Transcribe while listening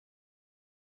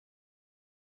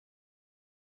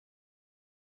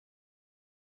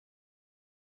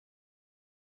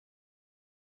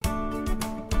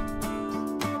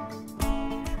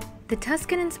The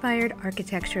Tuscan-inspired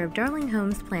architecture of Darling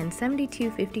Homes Plan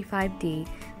 7255D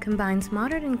combines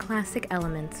modern and classic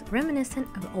elements reminiscent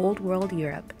of Old World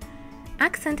Europe.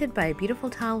 Accented by a beautiful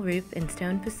tile roof and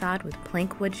stone facade with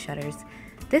plank wood shutters,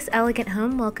 this elegant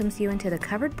home welcomes you into the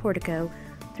covered portico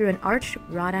through an arched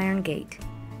wrought iron gate.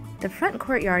 The front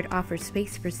courtyard offers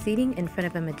space for seating in front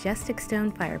of a majestic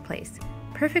stone fireplace,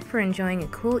 perfect for enjoying a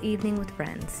cool evening with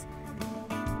friends.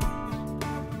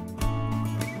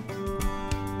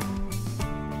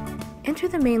 Enter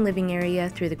the main living area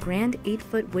through the grand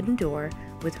 8-foot wooden door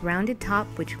with rounded top,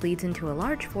 which leads into a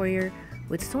large foyer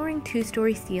with soaring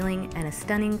 2-story ceiling and a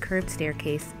stunning curved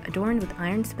staircase adorned with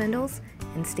iron spindles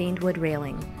and stained wood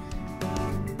railing.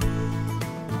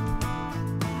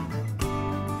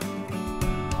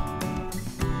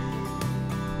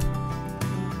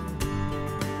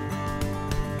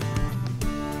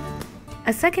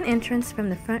 A second entrance from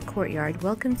the front courtyard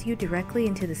welcomes you directly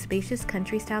into the spacious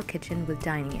country-style kitchen with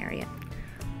dining area.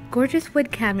 Gorgeous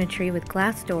wood cabinetry with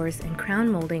glass doors and crown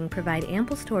molding provide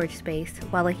ample storage space,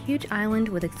 while a huge island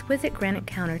with exquisite granite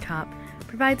countertop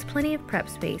provides plenty of prep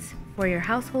space for your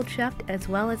household chef as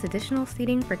well as additional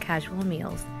seating for casual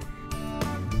meals.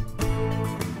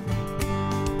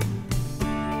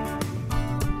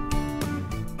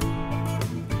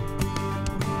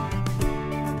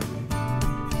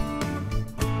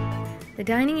 The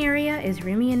dining area is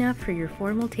roomy enough for your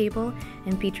formal table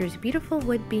and features beautiful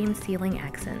wood beam ceiling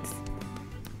accents.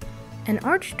 An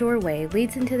arched doorway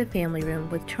leads into the family room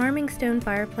with charming stone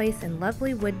fireplace and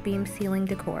lovely wood beam ceiling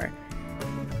decor.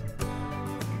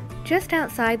 Just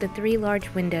outside the 3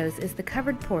 large windows is the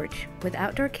covered porch with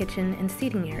outdoor kitchen and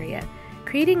seating area,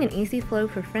 creating an easy flow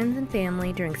for friends and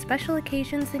family during special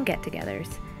occasions and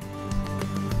get-togethers.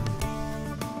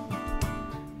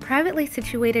 Privately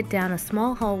situated down a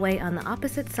small hallway on the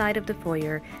opposite side of the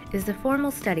foyer is the formal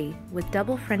study with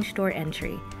double French door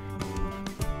entry.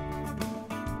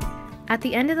 At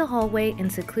the end of the hallway and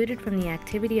secluded from the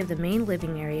activity of the main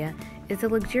living area is a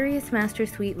luxurious master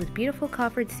suite with beautiful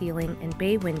coffered ceiling and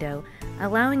bay window,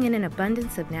 allowing in an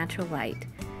abundance of natural light.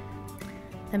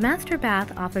 The master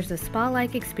bath offers a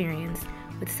spa-like experience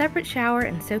with separate shower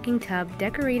and soaking tub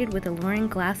decorated with alluring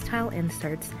glass tile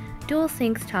inserts, dual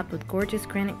sinks topped with gorgeous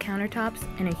granite countertops,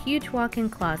 and a huge walk-in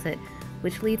closet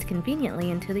which leads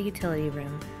conveniently into the utility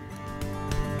room.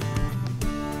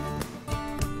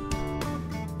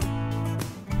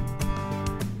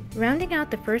 Rounding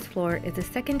out the first floor is a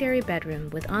secondary bedroom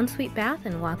with ensuite bath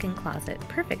and walk-in closet,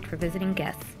 perfect for visiting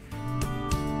guests.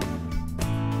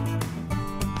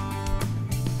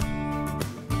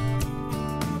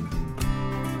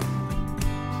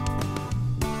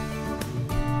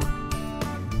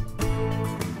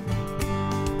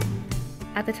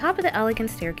 At the top of the elegant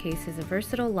staircase is a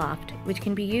versatile loft, which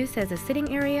can be used as a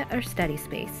sitting area or study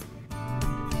space.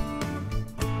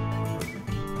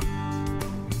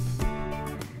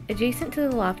 Adjacent to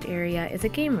the loft area is a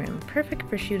game room, perfect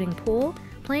for shooting pool,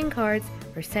 playing cards,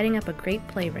 or setting up a great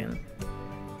playroom.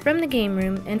 From the game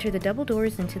room, enter the double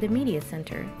doors into the media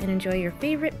center and enjoy your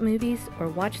favorite movies or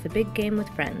watch the big game with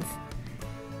friends.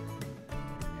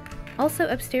 Also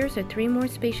upstairs are 3 more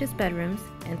spacious bedrooms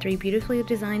and 3 beautifully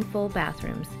designed full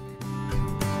bathrooms.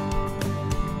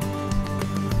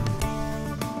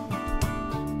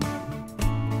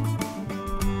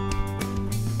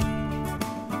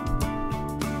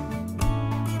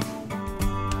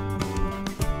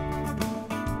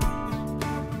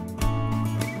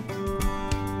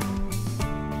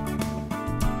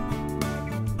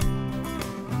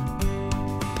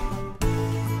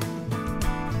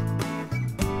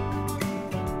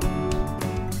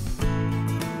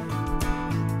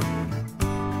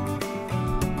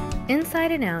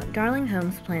 Inside and out, Darling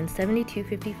Homes Plan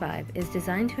 7255 is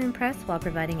designed to impress while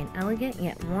providing an elegant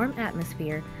yet warm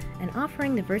atmosphere and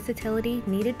offering the versatility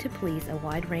needed to please a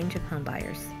wide range of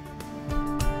homebuyers.